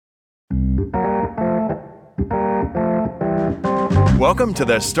Welcome to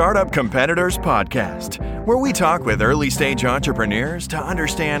the Startup Competitors Podcast, where we talk with early-stage entrepreneurs to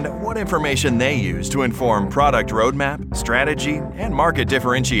understand what information they use to inform product roadmap, strategy, and market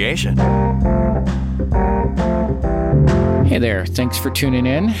differentiation. Hey there, thanks for tuning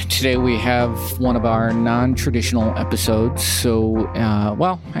in. Today we have one of our non-traditional episodes.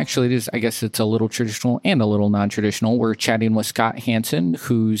 Actually it is, I guess it's a little traditional and a little non-traditional. We're chatting with Scott Hanson,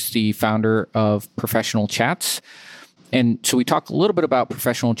 who's the founder of Professional Chats. And so we talk a little bit about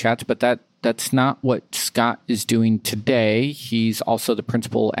Professional Chats, but that's not what Scott is doing today. He's also the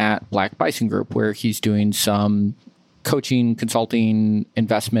principal at Black Bison Group, where he's doing some coaching, consulting,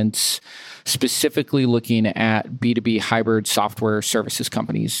 investments, specifically looking at B2B hybrid software services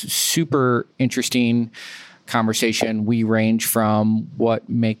companies. Super interesting conversation. We range from what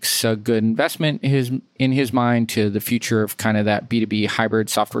makes a good investment in his mind to the future of kind of that B2B hybrid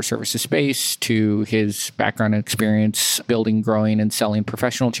software services space, to his background and experience building, growing, and selling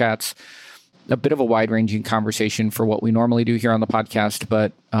Professional Chats. A bit of a wide-ranging conversation for what we normally do here on the podcast,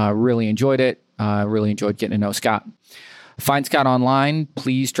 but really enjoyed it. Really enjoyed getting to know Scott. Find Scott online.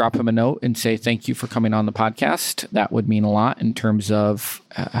 Please drop him a note and say thank you for coming on the podcast. That would mean a lot in terms of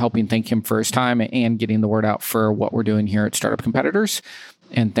helping thank him for his time and getting the word out for what we're doing here at Startup Competitors.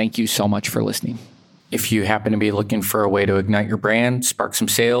 And thank you so much for listening. If you happen to be looking for a way to ignite your brand, spark some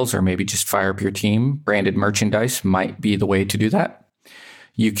sales, or maybe just fire up your team, branded merchandise might be the way to do that.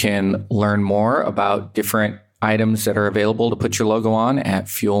 You can learn more about different items that are available to put your logo on at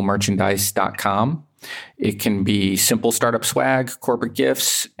fuelmerchandise.com. It can be simple startup swag, corporate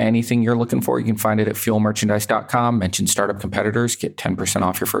gifts, anything you're looking for. You can find it at fuelmerchandise.com. Mention Startup Competitors, get 10%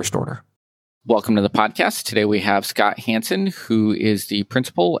 off your first order. Welcome to the podcast. Today we have Scott Hanson, who is the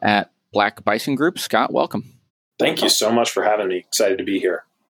principal at Black Bison Group. Scott, welcome. Thank you so much for having me. Excited to be here.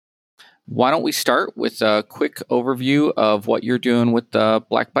 Why don't we start with a quick overview of what you're doing with the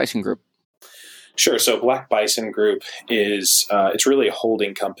Black Bison Group? Sure. So Black Bison Group is, it's really a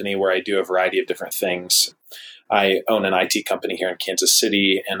holding company where I do a variety of different things. I own an IT company here in Kansas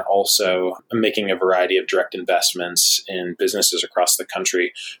City, and also I'm making a variety of direct investments in businesses across the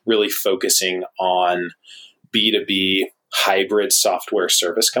country, really focusing on B2B hybrid software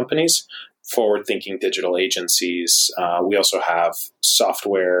service companies, forward-thinking digital agencies. We also have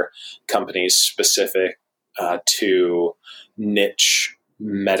software companies specific to niche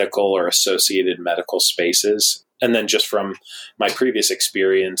medical or associated medical spaces. And then just from my previous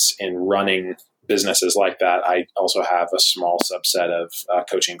experience in running businesses like that, I also have a small subset of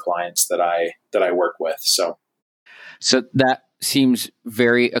coaching clients that I work with. So that seems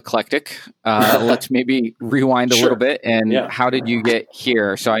very eclectic. Let's maybe rewind a little bit. And How did you get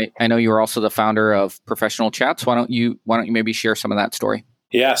here? So I know you were also the founder of Professional Chats. Why don't you maybe share some of that story?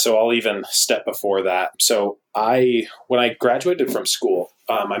 Yeah, so I'll even step before that. So when I graduated from school,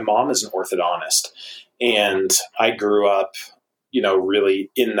 my mom is an orthodontist, and I grew up,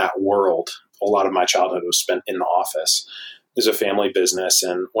 really in that world. A lot of my childhood was spent in the office. It was a family business,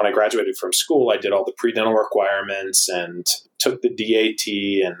 and when I graduated from school, I did all the pre-dental requirements and took the DAT,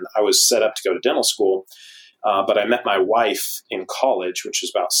 and I was set up to go to dental school. But I met my wife in college, which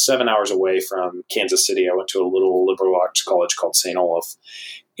is about 7 hours away from Kansas City. I went to a little liberal arts college called St. Olaf.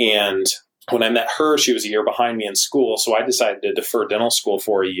 And when I met her, she was a year behind me in school. So I decided to defer dental school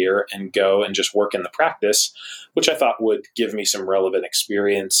for a year and go and just work in the practice, which I thought would give me some relevant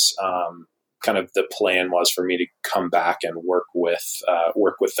experience. Kind of the plan was for me to come back and work with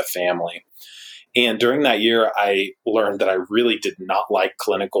the family. And during that year, I learned that I really did not like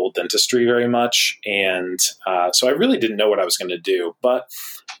clinical dentistry very much. And so I really didn't know what I was going to do. But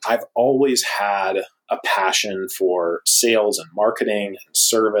I've always had a passion for sales and marketing and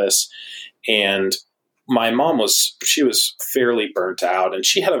service. And my mom was fairly burnt out, and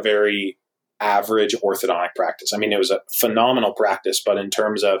she had a very average orthodontic practice. I mean, it was a phenomenal practice, but in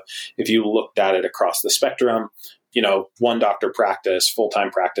terms of if you looked at it across the spectrum, one doctor practice,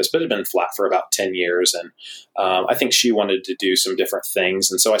 full-time practice, but it had been flat for about 10 years. And I think she wanted to do some different things.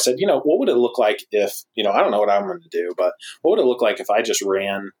 And so I said, what would it look like if, I don't know what I'm going to do, but what would it look like if I just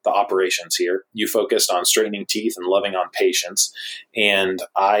ran the operations here? You focused on straightening teeth and loving on patients, and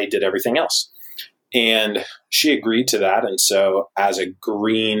I did everything else. And she agreed to that. And so as a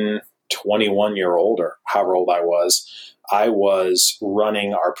green 21-year-old, or however old I was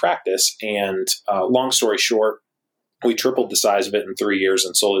running our practice. And long story short, we tripled the size of it in 3 years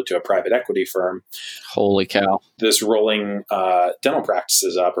and sold it to a private equity firm. Holy cow. This rolling dental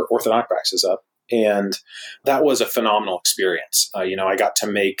practices up, or orthodontic practices up. And that was a phenomenal experience. I got to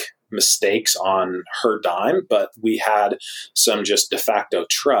make mistakes on her dime, but we had some just de facto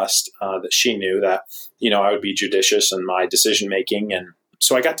trust that she knew that, I would be judicious in my decision making. And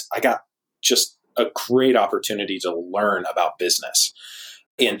so I got just a great opportunity to learn about business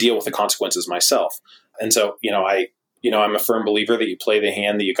and deal with the consequences myself. And so, I'm a firm believer that you play the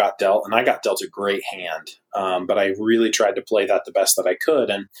hand that you got dealt, and I got dealt a great hand. But I really tried to play that the best that I could.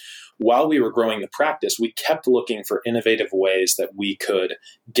 And while we were growing the practice, we kept looking for innovative ways that we could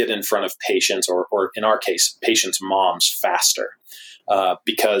get in front of patients, or in our case, patients' moms faster.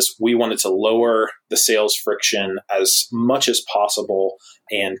 Because we wanted to lower the sales friction as much as possible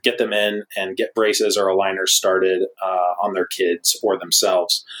and get them in and get braces or aligners started on their kids or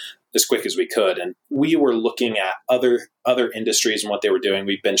themselves as quick as we could. And we were looking at other industries and what they were doing.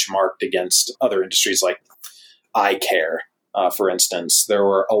 We benchmarked against other industries like eye care, for instance. There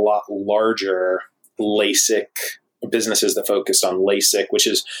were a lot larger LASIK businesses that focused on LASIK, which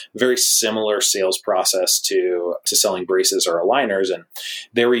is very similar sales process to selling braces or aligners. And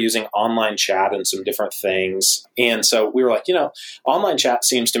they were using online chat and some different things. And so we were like, online chat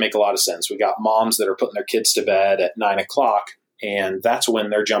seems to make a lot of sense. We got moms that are putting their kids to bed at 9 o'clock, and that's when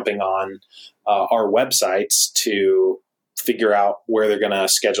they're jumping on our websites to figure out where they're going to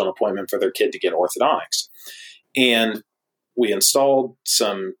schedule an appointment for their kid to get orthodontics. And we installed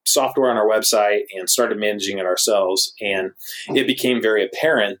some software on our website and started managing it ourselves. And it became very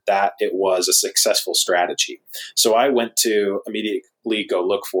apparent that it was a successful strategy. So I went to immediately go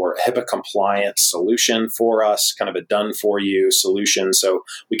look for a HIPAA compliant solution for us, kind of a done for you solution. So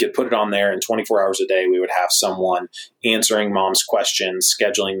we could put it on there, and 24 hours a day, we would have someone answering mom's questions,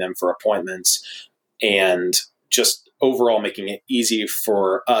 scheduling them for appointments, and just overall making it easy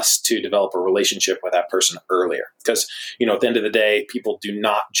for us to develop a relationship with that person earlier. Because, at the end of the day, people do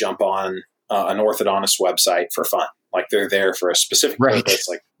not jump on an orthodontist website for fun. Like, they're there for a specific purpose.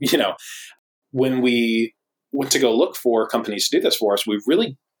 Like, when we went to go look for companies to do this for us, we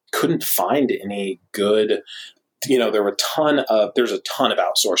really couldn't find any good, there's a ton of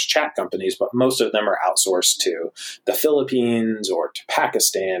outsourced chat companies, but most of them are outsourced to the Philippines or to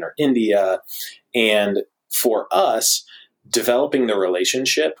Pakistan or India. And for us, developing the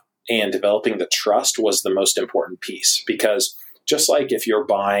relationship and developing the trust was the most important piece, because just like if you're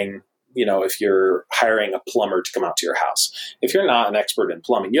buying, if you're hiring a plumber to come out to your house, if you're not an expert in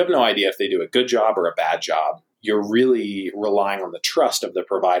plumbing, you have no idea if they do a good job or a bad job. You're really relying on the trust of the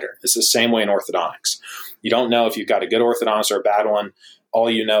provider. It's the same way in orthodontics. You don't know if you've got a good orthodontist or a bad one. All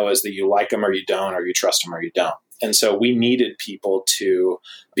you know is that you like them or you don't, or you trust them or you don't. And so we needed people to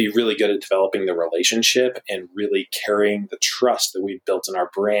be really good at developing the relationship and really carrying the trust that we've built in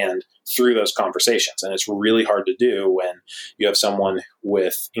our brand through those conversations. And it's really hard to do when you have someone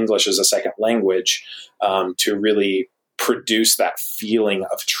with English as a second language to really produce that feeling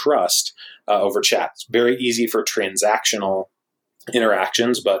of trust over chat. It's very easy for transactional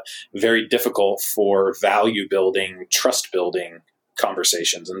interactions, but very difficult for value building, trust building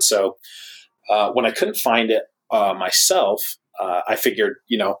conversations. And so when I couldn't find it myself, I figured,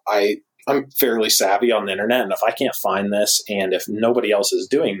 I'm fairly savvy on the internet, and if I can't find this, and if nobody else is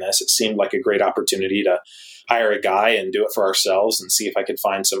doing this, it seemed like a great opportunity to hire a guy and do it for ourselves and see if I could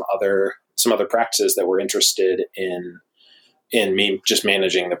find some other practices that were interested in me just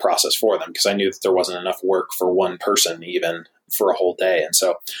managing the process for them, because I knew that there wasn't enough work for one person even for a whole day. And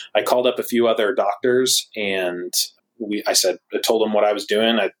so I called up a few other doctors, and I told them what I was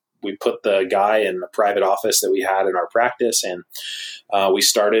doing. We put the guy in the private office that we had in our practice, and we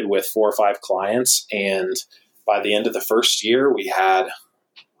started with 4 or 5 clients. And by the end of the first year, we had,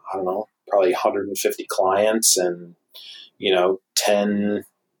 probably 150 clients and, 10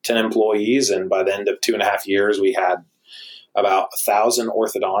 employees. And by the end of 2.5 years, we had about 1,000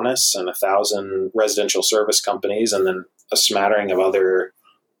 orthodontists and 1,000 residential service companies, and then a smattering of other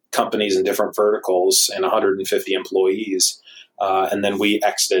companies in different verticals, and 150 employees. And then we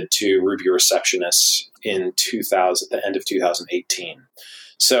exited to Ruby Receptionists in the end of 2018.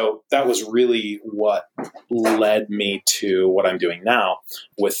 So that was really what led me to what I'm doing now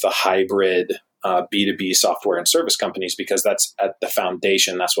with the hybrid B2B software and service companies, because that's at the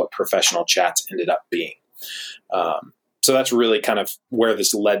foundation. That's what Professional Chats ended up being. So that's really kind of where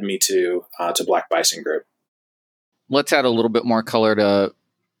this led me to Black Bison Group. Let's add a little bit more color to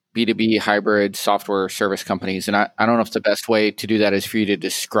B2B hybrid software service companies. And I don't know if the best way to do that is for you to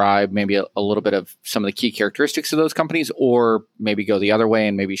describe maybe a little bit of some of the key characteristics of those companies, or maybe go the other way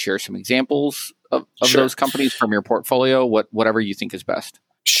and maybe share some examples of Sure. those companies from your portfolio, whatever you think is best.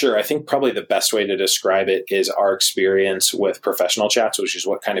 Sure. I think probably the best way to describe it is our experience with Professional Chats, which is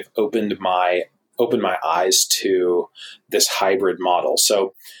what kind of opened my eyes to this hybrid model.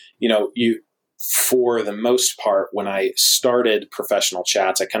 So, for the most part, when I started Professional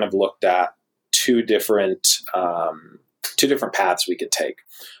Chats, I kind of looked at two different paths we could take.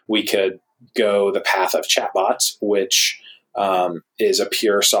 We could go the path of chatbots, which is a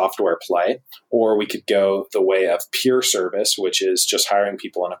pure software play, or we could go the way of pure service, which is just hiring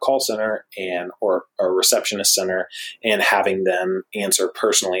people in a call center or a receptionist center and having them answer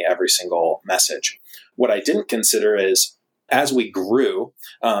personally every single message. What I didn't consider is, as we grew,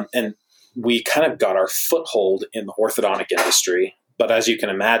 and we kind of got our foothold in the orthodontic industry, but as you can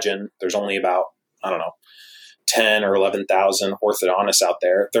imagine, there's only about, 10 or 11,000 orthodontists out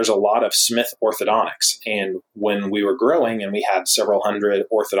there. There's a lot of Smith Orthodontics. And when we were growing and we had several hundred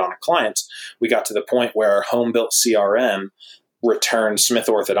orthodontic clients, we got to the point where our home-built CRM returned Smith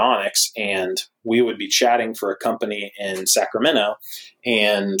Orthodontics, and we would be chatting for a company in Sacramento,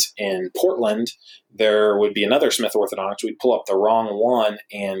 and in Portland, there would be another Smith Orthodontics. We'd pull up the wrong one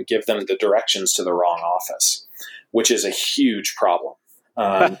and give them the directions to the wrong office, which is a huge problem.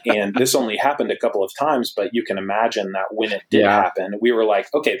 And this only happened a couple of times, but you can imagine that when it did happen, we were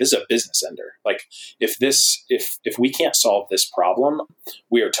like, okay, this is a business ender. Like if we can't solve this problem,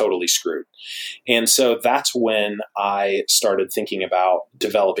 we are totally screwed. And so that's when I started thinking about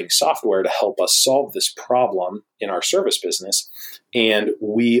developing software to help us solve this problem in our service business. And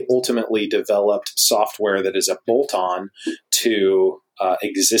we ultimately developed software that is a bolt-on to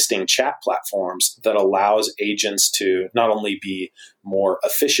existing chat platforms that allows agents to not only be more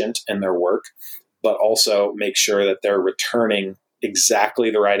efficient in their work, but also make sure that they're returning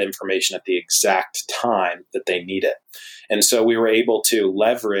exactly the right information at the exact time that they need it. And so we were able to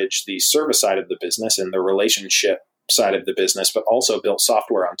leverage the service side of the business and the relationship side of the business, but also built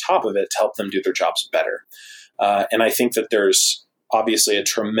software on top of it to help them do their jobs better. And I think that there's obviously a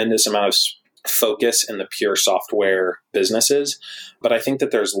tremendous amount of focus in the pure software businesses, but I think that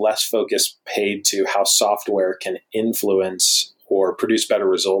there's less focus paid to how software can influence or produce better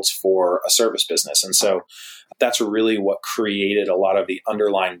results for a service business. And so that's really what created a lot of the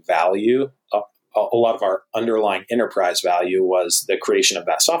underlying value. A lot of our underlying enterprise value was the creation of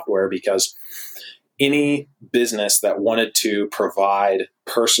that software, because any business that wanted to provide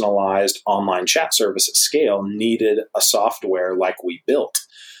personalized online chat service at scale needed a software like we built.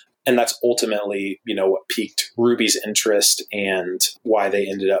 And that's ultimately, what piqued Ruby's interest and why they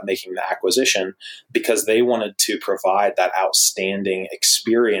ended up making the acquisition, because they wanted to provide that outstanding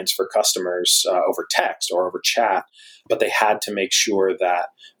experience for customers over text or over chat, but they had to make sure that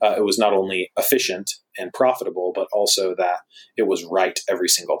it was not only efficient and profitable, but also that it was right every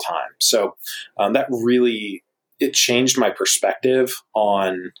single time. So that really, it changed my perspective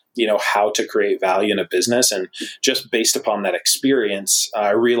on, how to create value in a business. And just based upon that experience,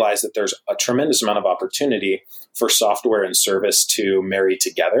 I realized that there's a tremendous amount of opportunity for software and service to marry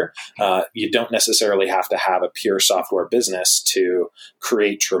together. You don't necessarily have to have a pure software business to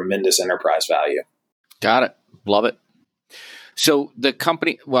create tremendous enterprise value. Got it. Love it. So the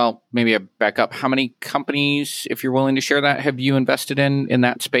company, well, maybe I back up. How many companies, if you're willing to share that, have you invested in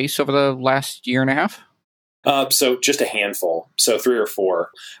that space over the last year and a half? So just a handful. So 3 or 4.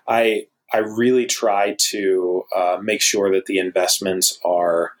 I really try to make sure that the investments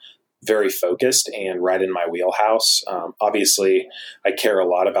are very focused and right in my wheelhouse. Obviously, I care a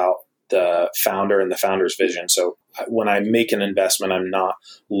lot about the founder and the founder's vision. So when I make an investment, I'm not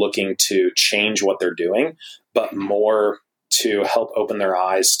looking to change what they're doing, but more to help open their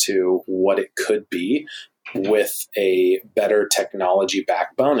eyes to what it could be with a better technology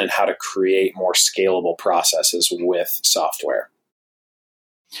backbone and how to create more scalable processes with software.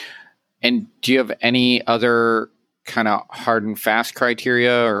 And do you have any other kind of hard and fast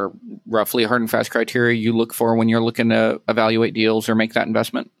criteria, or roughly hard and fast criteria you look for when you're looking to evaluate deals or make that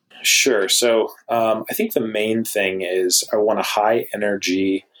investment? Sure. So I think the main thing is I want a high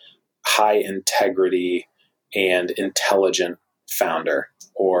energy, high integrity, and intelligent founder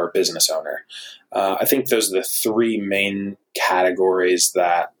or business owner. I think those are the 3 main categories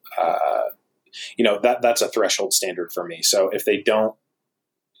that, that's a threshold standard for me. So if they don't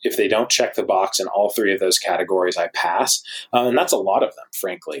check the box in all 3 of those categories, I pass. And that's a lot of them,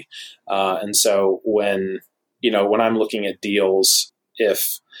 frankly. And so when I'm looking at deals,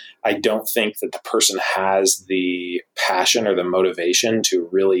 if I don't think that the person has the passion or the motivation to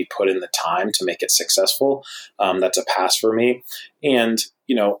really put in the time to make it successful, that's a pass for me. And,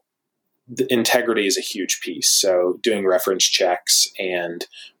 the integrity is a huge piece. So doing reference checks and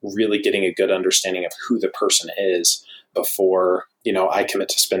really getting a good understanding of who the person is before, I commit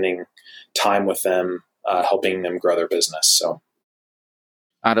to spending time with them, helping them grow their business. So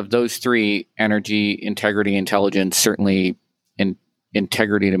out of those 3, energy, integrity, intelligence, certainly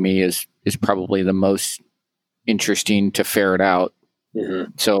integrity to me is probably the most interesting to ferret out.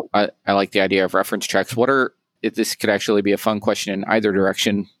 Mm-hmm. So I like the idea of reference checks. This could actually be a fun question in either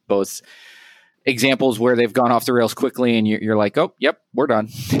direction, both examples where they've gone off the rails quickly and you're like, oh, yep, we're done.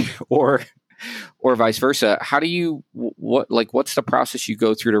 or vice versa. How do you, what's the process you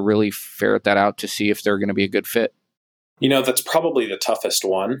go through to really ferret that out to see if they're going to be a good fit? That's probably the toughest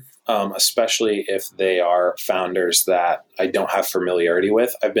one, especially if they are founders that I don't have familiarity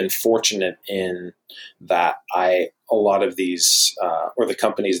with. I've been fortunate in that a lot of these, or the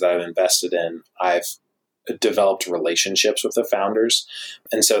companies that I've invested in, I've developed relationships with the founders.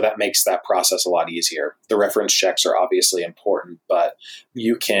 And so that makes that process a lot easier. The reference checks are obviously important, but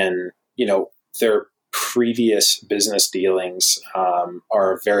you can, their previous business dealings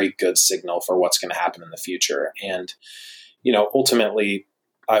are a very good signal for what's going to happen in the future. And, ultimately,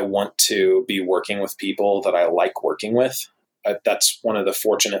 I want to be working with people that I like working with. That's one of the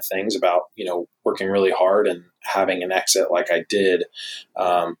fortunate things about, working really hard and having an exit like I did.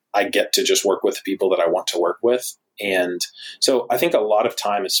 I get to just work with people that I want to work with. And so I think a lot of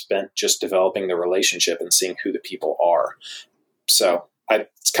time is spent just developing the relationship and seeing who the people are. So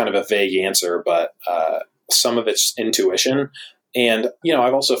it's kind of a vague answer, but some of it's intuition. And,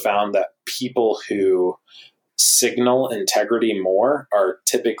 I've also found that people who signal integrity more are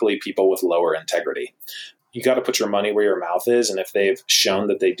typically people with lower integrity. You got to put your money where your mouth is. And if they've shown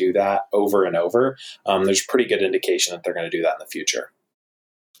that they do that over and over, there's pretty good indication that they're going to do that in the future.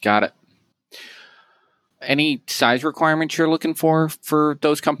 Got it. Any size requirements you're looking for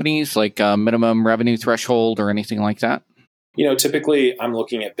those companies, like a minimum revenue threshold or anything like that? Typically I'm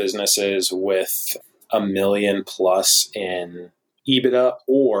looking at businesses with $1 million plus in EBITDA,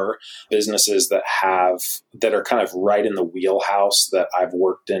 or businesses that are kind of right in the wheelhouse that I've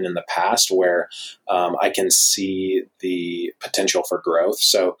worked in the past, where I can see the potential for growth.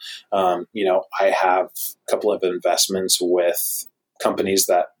 So, I have a couple of investments with companies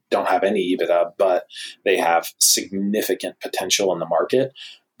that don't have any EBITDA, but they have significant potential in the market.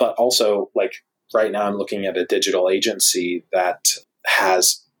 But also, like right now, I'm looking at a digital agency that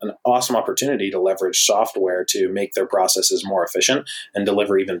has an awesome opportunity to leverage software to make their processes more efficient and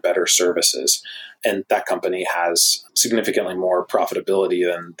deliver even better services. And that company has significantly more profitability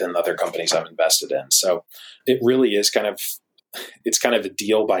than other companies I've invested in. So it really is kind of a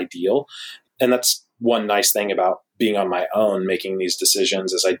deal by deal. And that's one nice thing about being on my own, making these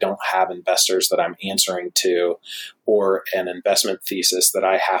decisions, is I don't have investors that I'm answering to or an investment thesis that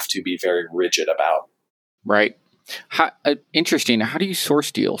I have to be very rigid about. Right. Interesting. How do you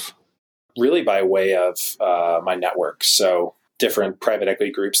source deals? Really by way of my network. So different private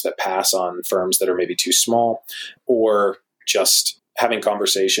equity groups that pass on firms that are maybe too small, or just having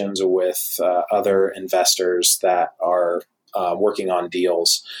conversations with other investors that are working on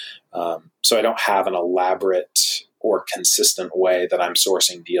deals. So I don't have an elaborate or consistent way that I'm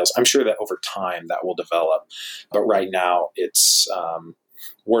sourcing deals. I'm sure that over time that will develop. But right now it's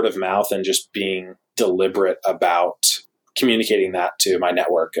word of mouth and just being deliberate about communicating that to my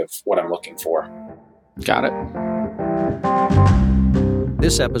network of what I'm looking for. Got it.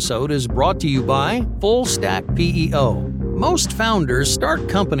 This episode is brought to you by Full Stack PEO. Most founders start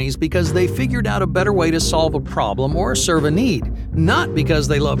companies because they figured out a better way to solve a problem or serve a need, not because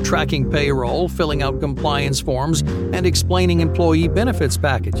they love tracking payroll, filling out compliance forms, and explaining employee benefits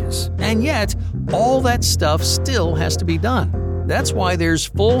packages. And yet, all that stuff still has to be done. That's why there's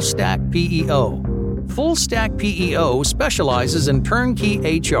Full Stack PEO. Full Stack PEO specializes in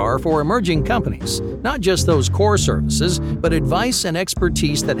turnkey HR for emerging companies, not just those core services, but advice and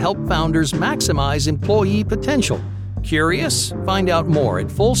expertise that help founders maximize employee potential. Curious? Find out more at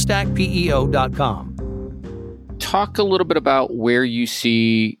fullstackpeo.com. Talk a little bit about where you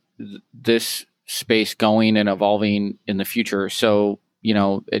see this space going and evolving in the future. So,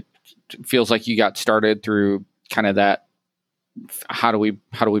 it feels like you got started through kind of that, how do we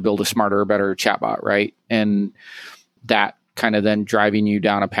build a smarter, better chatbot, right? And that kind of then driving you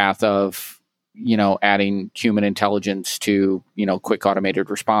down a path of, adding human intelligence to, quick automated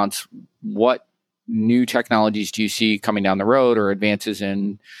response. What new technologies do you see coming down the road, or advances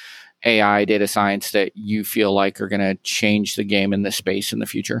in AI, data science, that you feel like are going to change the game in this space in the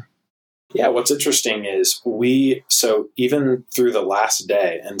future? Yeah, what's interesting is so even through the last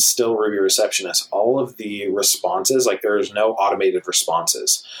day and still Ruby Receptionist, all of the responses, like there's no automated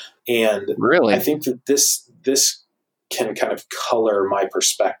responses. And really, I think that this can kind of color my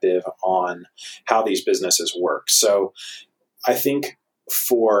perspective on how these businesses work. So I think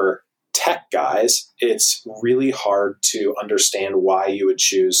for tech guys, it's really hard to understand why you would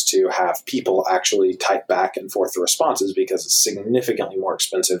choose to have people actually type back and forth the responses, because it's significantly more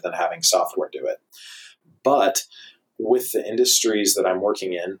expensive than having software do it. But with the industries that I'm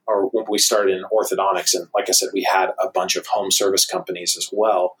working in, or when we started in orthodontics, and like I said, we had a bunch of home service companies as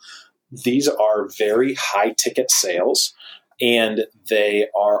well. These are very high ticket sales, and they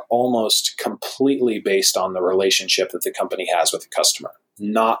are almost completely based on the relationship that the company has with the customer,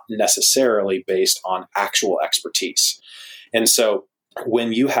 not necessarily based on actual expertise. And so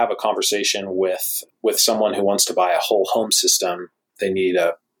when you have a conversation with someone who wants to buy a whole home system, they need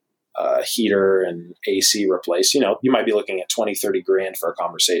a heater and AC replaced, you might be looking at 20, 30 grand for a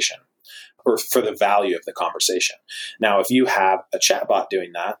conversation, or for the value of the conversation. Now, if you have a chatbot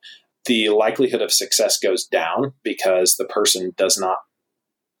doing that, the likelihood of success goes down, because the person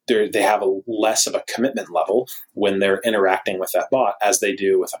they have a less of a commitment level when they're interacting with that bot as they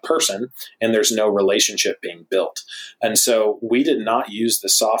do with a person, and there's no relationship being built. And so we did not use the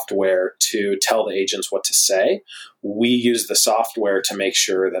software to tell the agents what to say. We used the software to make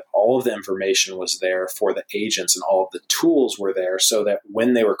sure that all of the information was there for the agents, and all of the tools were there, so that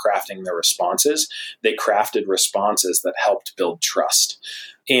when they were crafting their responses, they crafted responses that helped build trust.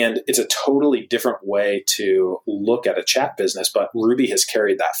 And it's a totally different way to look at a chat business, but Ruby has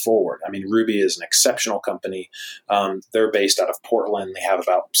carried that forward. I mean, Ruby is an exceptional company. They're based out of Portland. They have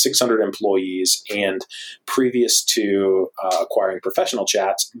about 600 employees. And previous to acquiring Professional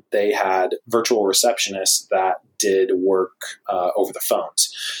Chats, they had virtual receptionists that did work over the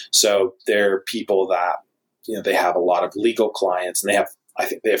phones. So they're people that, they have a lot of legal clients, and I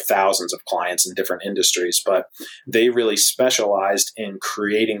think they have thousands of clients in different industries, but they really specialized in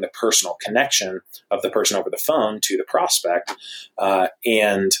creating the personal connection of the person over the phone to the prospect,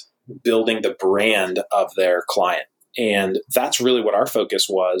 and building the brand of their client. And that's really what our focus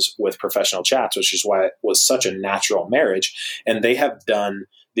was with Professional Chats, which is why it was such a natural marriage. And they have done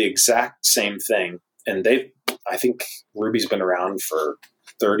the exact same thing. And I think Ruby's been around for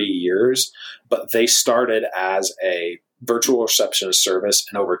 30 years, but they started as a virtual receptionist service,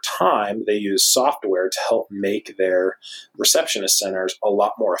 and over time they use software to help make their receptionist centers a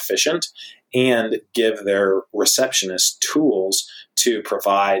lot more efficient, and give their receptionists tools to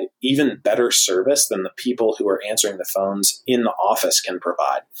provide even better service than the people who are answering the phones in the office can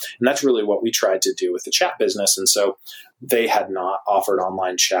provide. And that's really what we tried to do with the chat business. And so they had not offered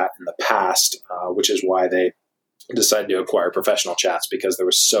online chat in the past, which is why they decided to acquire Professional Chats, because there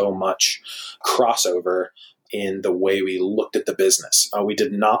was so much crossover in the way we looked at the business. We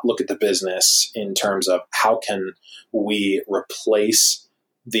did not look at the business in terms of how can we replace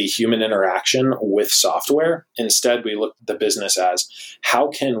the human interaction with software. Instead, we looked at the business as how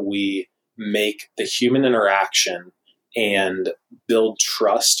can we make the human interaction and build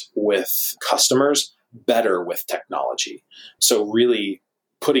trust with customers better with technology. So really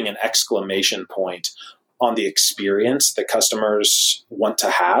putting an exclamation point on the experience that customers want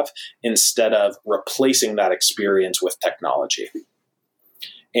to have, instead of replacing that experience with technology.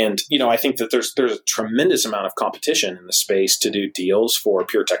 And, I think that there's a tremendous amount of competition in the space to do deals for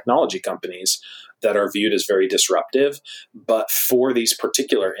pure technology companies that are viewed as very disruptive. But for these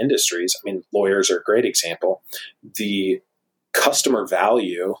particular industries, lawyers are a great example. The customer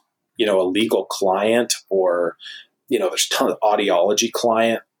value, a legal client, or, there's a ton of audiology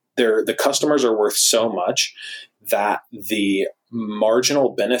client, the customers are worth so much that the marginal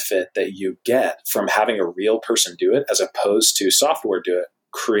benefit that you get from having a real person do it as opposed to software do it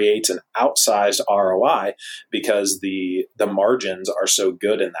creates an outsized ROI, because the margins are so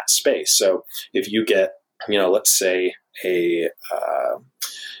good in that space. So if you get, let's say an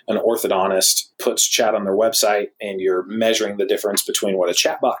orthodontist puts chat on their website, and you're measuring the difference between what a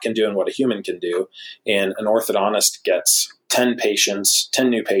chatbot can do and what a human can do, and an orthodontist gets 10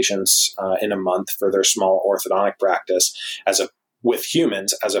 new patients in a month for their small orthodontic practice with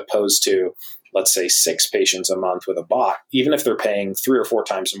humans, as opposed to, let's say, 6 patients a month with a bot, even if they're paying 3 or 4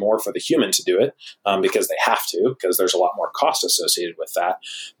 times more for the human to do it, because they have to, because there's a lot more cost associated with that,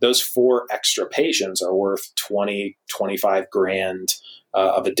 those 4 extra patients are worth 20, 25 grand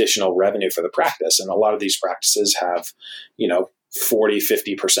of additional revenue for the practice. And a lot of these practices have, 40,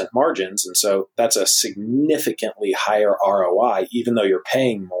 50% margins. And so that's a significantly higher ROI, even though you're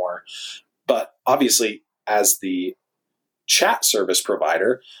paying more. But obviously, as the chat service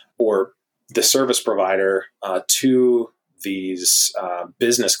provider, or the service provider to these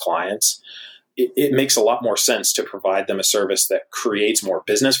business clients, it makes a lot more sense to provide them a service that creates more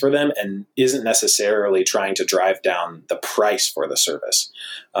business for them and isn't necessarily trying to drive down the price for the service.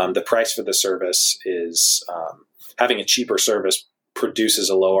 The price for the service is having a cheaper service produces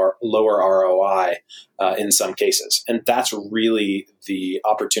a lower ROI in some cases. And that's really the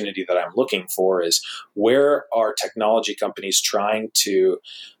opportunity that I'm looking for, is where are technology companies trying to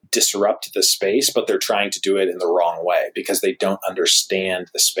disrupt the space, but they're trying to do it in the wrong way because they don't understand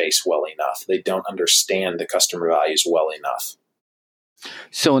the space well enough. They don't understand the customer values well enough.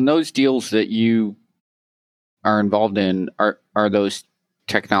 So in those deals that you are involved in, are those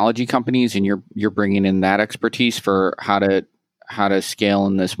technology companies, and you're bringing in that expertise for how to scale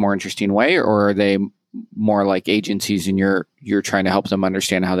in this more interesting way, or are they more like agencies and you're trying to help them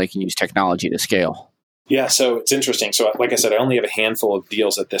understand how they can use technology to scale? Yeah, so it's interesting. So like I said, I only have a handful of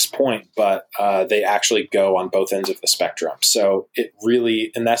deals at this point, but they actually go on both ends of the spectrum. So it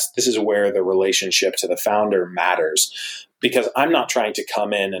really, and this is where the relationship to the founder matters, because I'm not trying to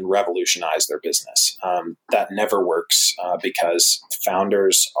come in and revolutionize their business. That never works because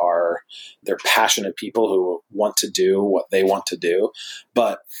founders they're passionate people who want to do what they want to do.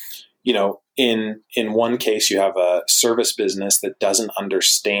 But, in one case, you have a service business that doesn't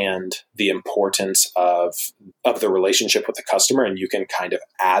understand the importance of the relationship with the customer, and you can kind of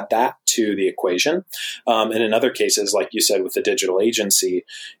add that to the equation. And in other cases, like you said, with the digital agency,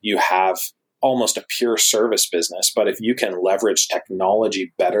 you have almost a pure service business. But if you can leverage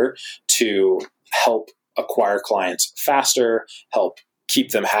technology better to help acquire clients faster, help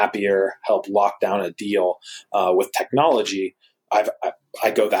keep them happier, help lock down a deal with technology,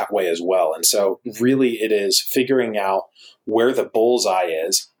 I go that way as well. And so really it is figuring out where the bullseye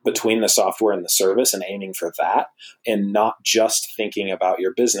is between the software and the service and aiming for that, and not just thinking about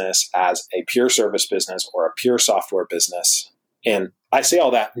your business as a pure service business or a pure software business. And I say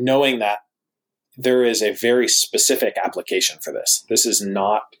all that knowing that there is a very specific application for this. This is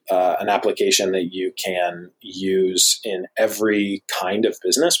not an application that you can use in every kind of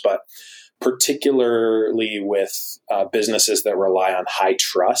business, but particularly with businesses that rely on high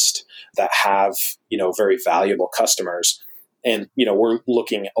trust, that have, very valuable customers. And, we're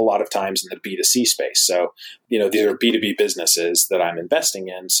looking a lot of times in the B2C space. So, these are B2B businesses that I'm investing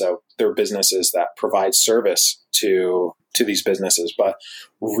in. So they're businesses that provide service to these businesses, but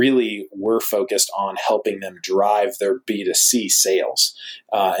really we're focused on helping them drive their B2C sales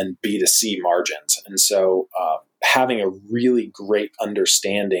and B2C margins. And so having a really great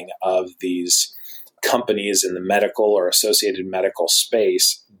understanding of these companies in the medical or associated medical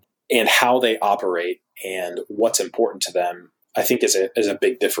space and how they operate and what's important to them, I think is a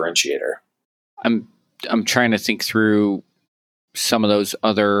big differentiator. I'm trying to think through some of those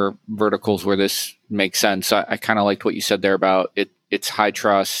other verticals where this makes sense. I kind of liked what you said there about it. It's high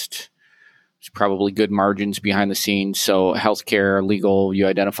trust. It's probably good margins behind the scenes. So healthcare, legal, you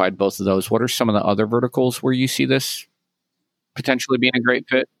identified both of those. What are some of the other verticals where you see this potentially being a great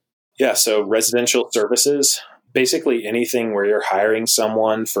fit? Yeah. So residential services, basically anything where you're hiring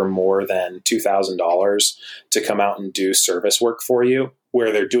someone for more than $2,000 to come out and do service work for you,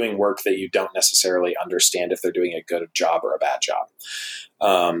 where they're doing work that you don't necessarily understand if they're doing a good job or a bad job.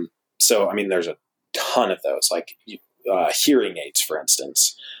 There's a ton of those, like hearing aids, for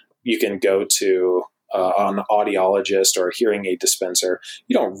instance. You can go to an audiologist or a hearing aid dispenser.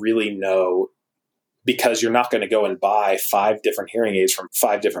 You don't really know, because you're not going to go and buy 5 different hearing aids from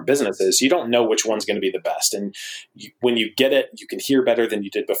 5 different businesses. You don't know which one's going to be the best. And when you get it, you can hear better than you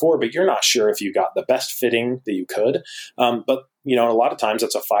did before, but you're not sure if you got the best fitting that you could. But a lot of times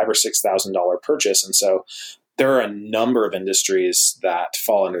it's a $5,000 or $6,000 purchase. And so there are a number of industries that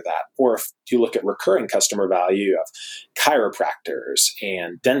fall under that. Or if you look at recurring customer value of chiropractors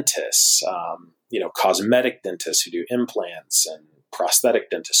and dentists, cosmetic dentists who do implants and prosthetic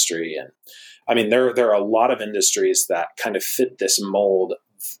dentistry. And there are a lot of industries that kind of fit this mold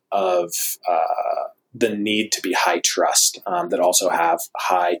of the need to be high trust, that also have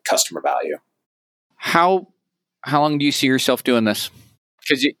high customer value. How long do you see yourself doing this?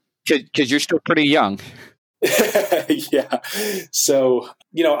 Because you're still pretty young. Yeah. So,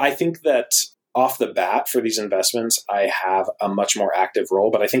 I think that off the bat for these investments, I have a much more active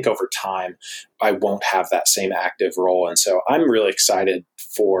role, but I think over time I won't have that same active role. And so I'm really excited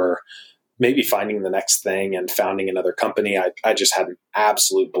for maybe finding the next thing and founding another company. I just had an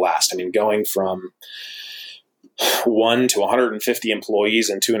absolute blast. Going from 1 to 150 employees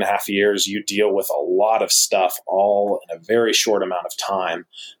in 2.5 years, you deal with a lot of stuff all in a very short amount of time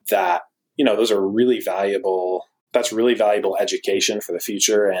that, those are really valuable. That's really valuable education for the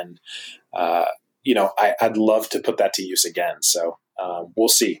future. And, I'd love to put that to use again. So we'll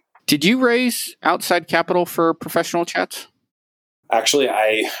see. Did you raise outside capital for Professional Chats? Actually,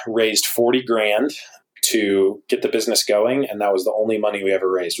 I raised $40,000 to get the business going, and that was the only money we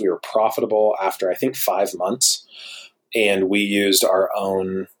ever raised. We were profitable after, I think, 5 months. and we used our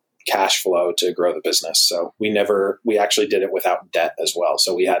own cash flow to grow the business. So we actually did it without debt as well.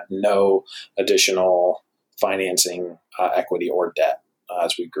 So we had no additional financing, equity or debt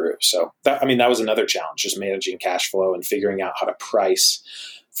as we grew. So that was another challenge, just managing cash flow and figuring out how to price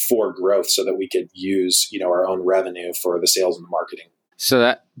for growth so that we could use, our own revenue for the sales and the marketing.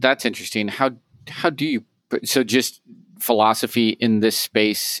 So that's interesting. How do you, so just philosophy in this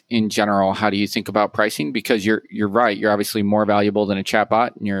space in general, how do you think about pricing? Because you're right. You're obviously more valuable than a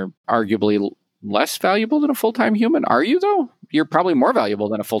chatbot, and you're arguably less valuable than a full-time human. Are you though? You're probably more valuable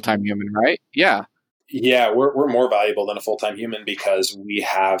than a full-time human, right? Yeah. Yeah, we're more valuable than a full-time human because we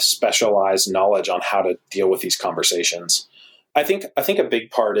have specialized knowledge on how to deal with these conversations. I think a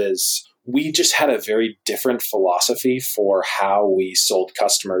big part is we just had a very different philosophy for how we sold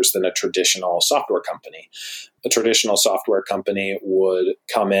customers than a traditional software company. A traditional software company would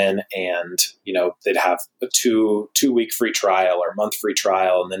come in and, they'd have a two-week free trial or month free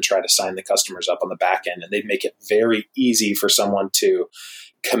trial and then try to sign the customers up on the back end. And they'd make it very easy for someone to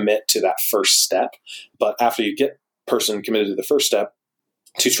commit to that first step. But after you get person committed to the first step,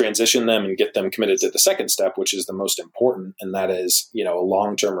 to transition them and get them committed to the second step, which is the most important, and that is, a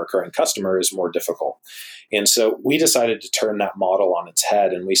long-term recurring customer, is more difficult. And so we decided to turn that model on its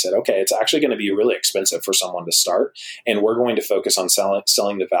head, and we said, okay, it's actually going to be really expensive for someone to start, and we're going to focus on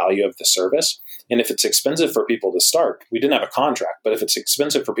selling the value of the service. And if it's expensive for people to start, we didn't have a contract, but if it's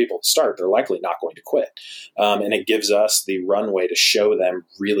expensive for people to start, they're likely not going to quit. And it gives us the runway to show them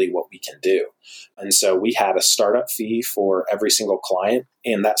really what we can do. And so we had a startup fee for every single client.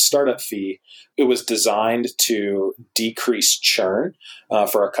 And that startup fee, it was designed to decrease churn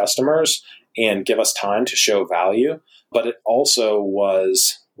for our customers and give us time to show value. But it also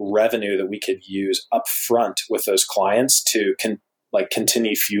was revenue that we could use up front with those clients to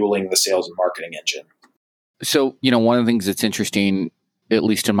continue fueling the sales and marketing engine. So, one of the things that's interesting, at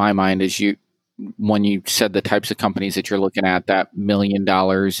least in my mind, is when you said the types of companies that you're looking at, that $1 million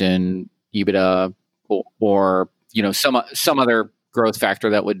in EBITDA or some other growth factor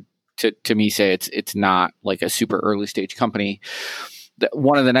that would to me say it's not like a super early stage company.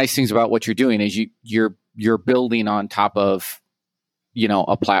 One of the nice things about what you're doing is you're building on top of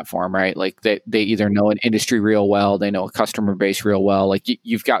a platform, right? Like they either know an industry real well, they know a customer base real well. Like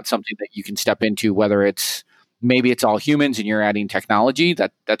you've got something that you can step into, whether maybe it's all humans and you're adding technology.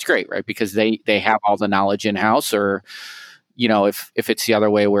 That's great, right? Because they have all the knowledge in house, or if it's the other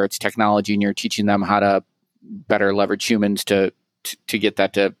way where it's technology and you're teaching them how to better leverage humans to get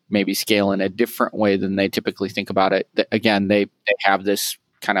that to maybe scale in a different way than they typically think about it. Again, they have this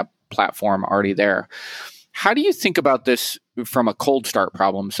kind of platform already there. How do you think about this from a cold start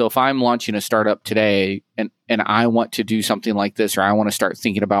problem? So if I'm launching a startup today and I want to do something like this, or I want to start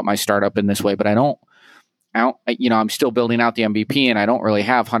thinking about my startup in this way, but I'm still building out the MVP and I don't really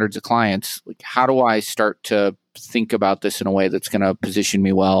have hundreds of clients. Like, how do I start to think about this in a way that's going to position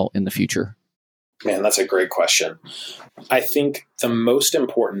me well in the future? Man, that's a great question. I think the most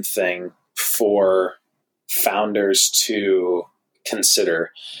important thing for founders to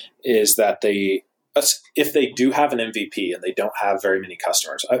consider is that if they do have an MVP and they don't have very many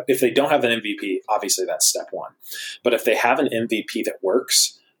customers, if they don't have an MVP, obviously that's step one. But if they have an MVP that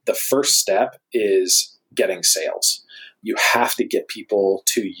works, the first step is getting sales. You have to get people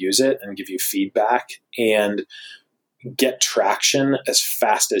to use it and give you feedback and get traction as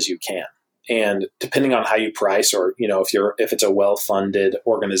fast as you can. And depending on how you price, or, if it's a well-funded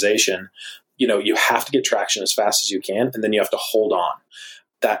organization, you have to get traction as fast as you can. And then you have to hold on.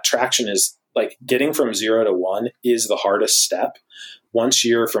 That traction is like getting from 0 to 1 is the hardest step. Once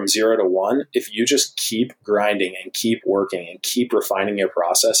you're from 0 to 1, if you just keep grinding and keep working and keep refining your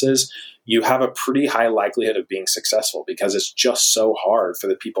processes, you have a pretty high likelihood of being successful, because it's just so hard for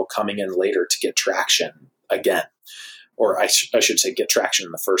the people coming in later to get traction again. Or I should say get traction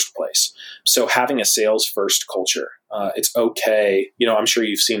in the first place. So having a sales first culture, it's okay. I'm sure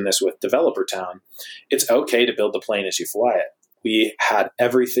you've seen this with Developer Town. It's okay to build the plane as you fly it. We had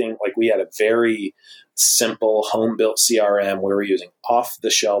everything, like we had a very simple home-built CRM. We were using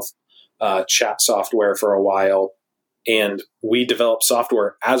off-the-shelf chat software for a while. And we developed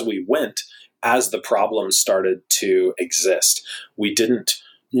software as we went, as the problems started to exist. We didn't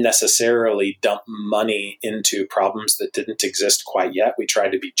necessarily dump money into problems that didn't exist quite yet. We tried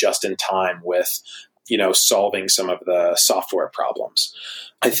to be just in time with, solving some of the software problems.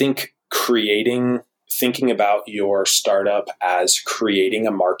 I think thinking about your startup as creating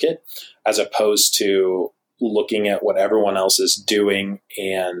a market as opposed to, looking at what everyone else is doing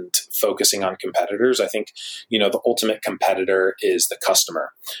and focusing on competitors. I think, the ultimate competitor is the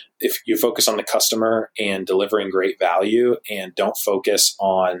customer. If you focus on the customer and delivering great value and don't focus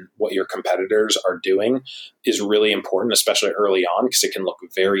on what your competitors are doing is really important, especially early on, because it can look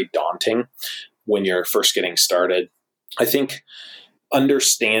very daunting when you're first getting started. I think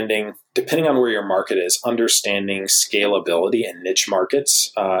understanding, depending on where your market is, understanding scalability in niche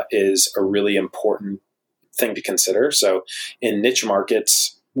markets is a really important thing to consider. So in niche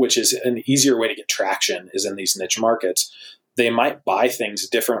markets, which is an easier way to get traction, is in these niche markets, they might buy things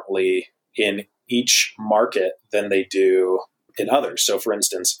differently in each market than they do in others. So for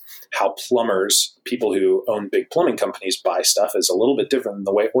instance, how plumbers, people who own big plumbing companies, buy stuff is a little bit different than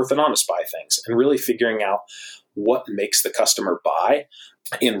the way orthodontists buy things, and really figuring out what makes the customer buy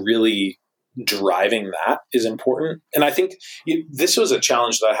and really driving that is important. And I think this was a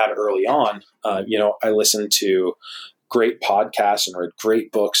challenge that I had early on. I listened to great podcasts and read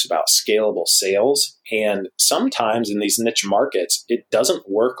great books about scalable sales. And sometimes in these niche markets, it doesn't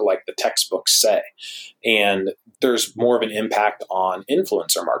work like the textbooks say. And there's more of an impact on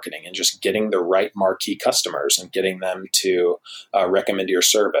influencer marketing and just getting the right marquee customers and getting them to recommend your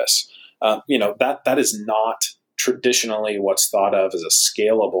service. That is not traditionally what's thought of as a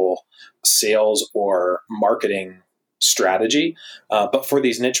scalable sales or marketing strategy. But for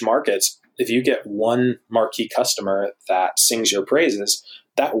these niche markets, if you get one marquee customer that sings your praises,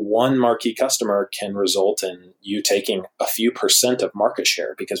 that one marquee customer can result in you taking a few % of market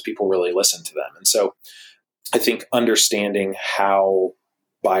share because people really listen to them. And so I think understanding how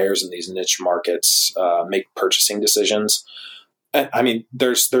buyers in these niche markets make purchasing decisions. I mean,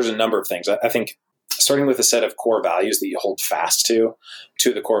 there's a number of things. I think starting with a set of core values that you hold fast to. Two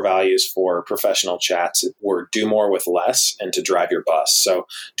of the core values for professional chats were do more with less and to drive your bus. So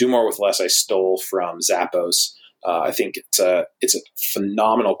do more with less I stole from Zappos. I think it's a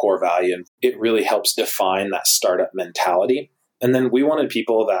phenomenal core value, and it really helps define that startup mentality. And then we wanted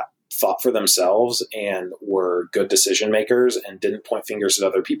people that thought for themselves and were good decision makers and didn't point fingers at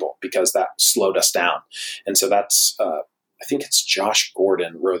other people, because that slowed us down. And so that's, I think it's Josh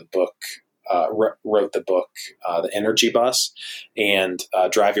Gordon wrote the book, The Energy Bus, and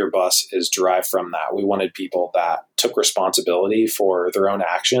Drive Your Bus is derived from that. We wanted people that took responsibility for their own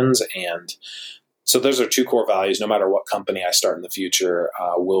actions. And so those are two core values. No matter what company I start in the future,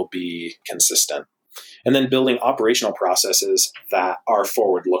 will be consistent. And then building operational processes that are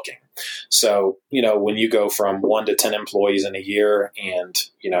forward looking. So, when you go from 1 to 10 employees in a year and,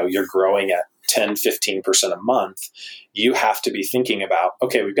 you're growing at 10, 15% a month, you have to be thinking about,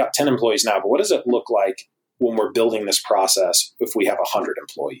 okay, we've got 10 employees now, but what does it look like when we're building this process if we have 100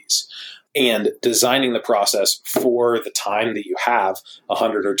 employees? And designing the process for the time that you have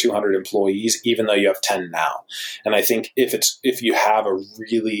 100 or 200 employees, even though you have 10 now. And I think if you have a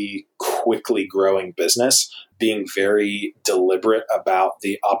really quickly growing business, being very deliberate about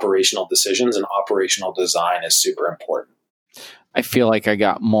the operational decisions and operational design is super important. I feel like I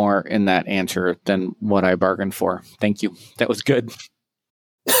got more in that answer than what I bargained for. Thank you. That was good.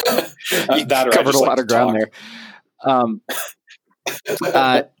 You covered a lot of ground there.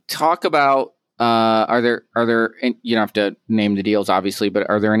 Talk about, are there, you don't have to name the deals obviously, but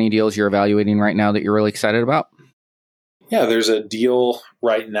are there any deals you're evaluating right now that you're really excited about? Yeah, there's a deal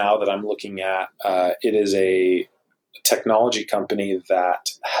right now that I'm looking at. It is a technology company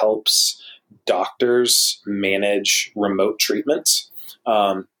that helps doctors manage remote treatments,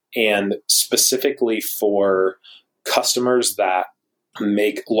 and specifically for customers that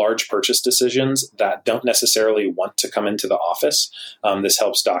make large purchase decisions that don't necessarily want to come into the office. This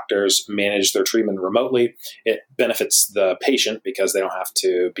helps doctors manage their treatment remotely. It benefits the patient because they don't have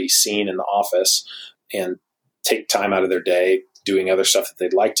to be seen in the office and take time out of their day doing other stuff that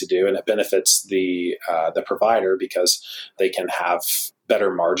they'd like to do. And it benefits the provider because they can have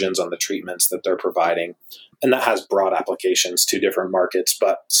better margins on the treatments that they're providing. And that has broad applications to different markets,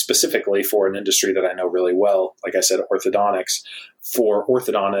 but specifically for an industry that I know really well, like I said, orthodontics, for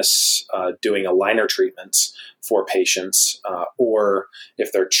orthodontists doing aligner treatments for patients, or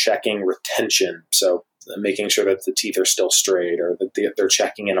if they're checking retention, so making sure that the teeth are still straight or that they're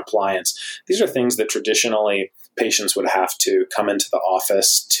checking an appliance. These are things that traditionally patients would have to come into the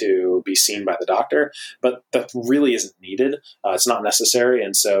office to be seen by the doctor, but that really isn't needed. It's not necessary.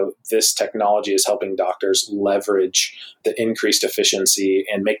 And so this technology is helping doctors leverage the increased efficiency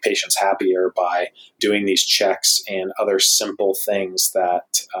and make patients happier by doing these checks and other simple things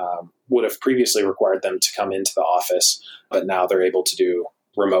that would have previously required them to come into the office, but now they're able to do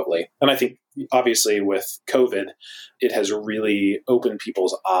remotely. And I think obviously with COVID, it has really opened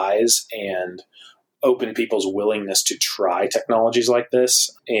people's eyes and open people's willingness to try technologies like this.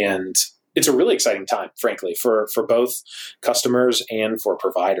 And it's a really exciting time, frankly, for both customers and for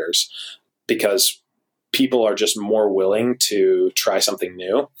providers, because people are just more willing to try something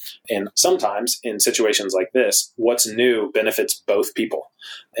new. And sometimes in situations like this, what's new benefits both people.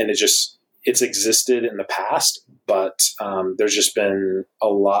 And it's existed in the past, but there's just been a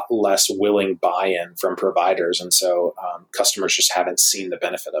lot less willing buy-in from providers. And so customers just haven't seen the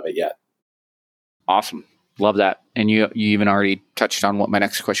benefit of it yet. Awesome. Love that. And you even already touched on what my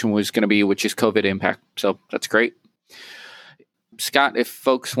next question was going to be, which is COVID impact. So that's great. Scott, if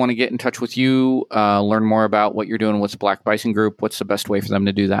folks want to get in touch with you, learn more about what you're doing with Black Bison Group, what's the best way for them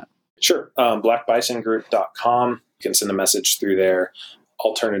to do that? Sure. blackbisongroup.com. You can send a message through there.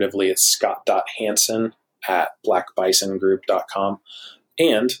 Alternatively, it's scott.hansen@blackbisongroup.com.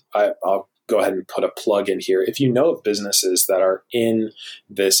 And I'll go ahead and put a plug in here. If you know of businesses that are in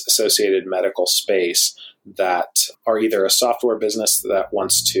this associated medical space that are either a software business that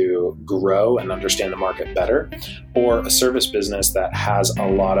wants to grow and understand the market better, or a service business that has a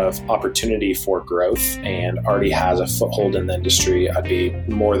lot of opportunity for growth and already has a foothold in the industry, I'd be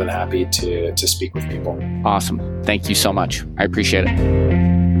more than happy to speak with people. Awesome. Thank you so much. I appreciate it.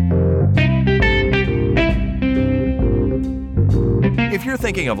 If you're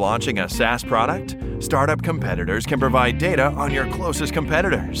thinking of launching a SaaS product, Startup Competitors can provide data on your closest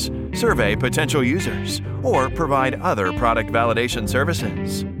competitors, survey potential users, or provide other product validation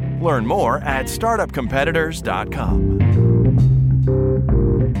services. Learn more at startupcompetitors.com.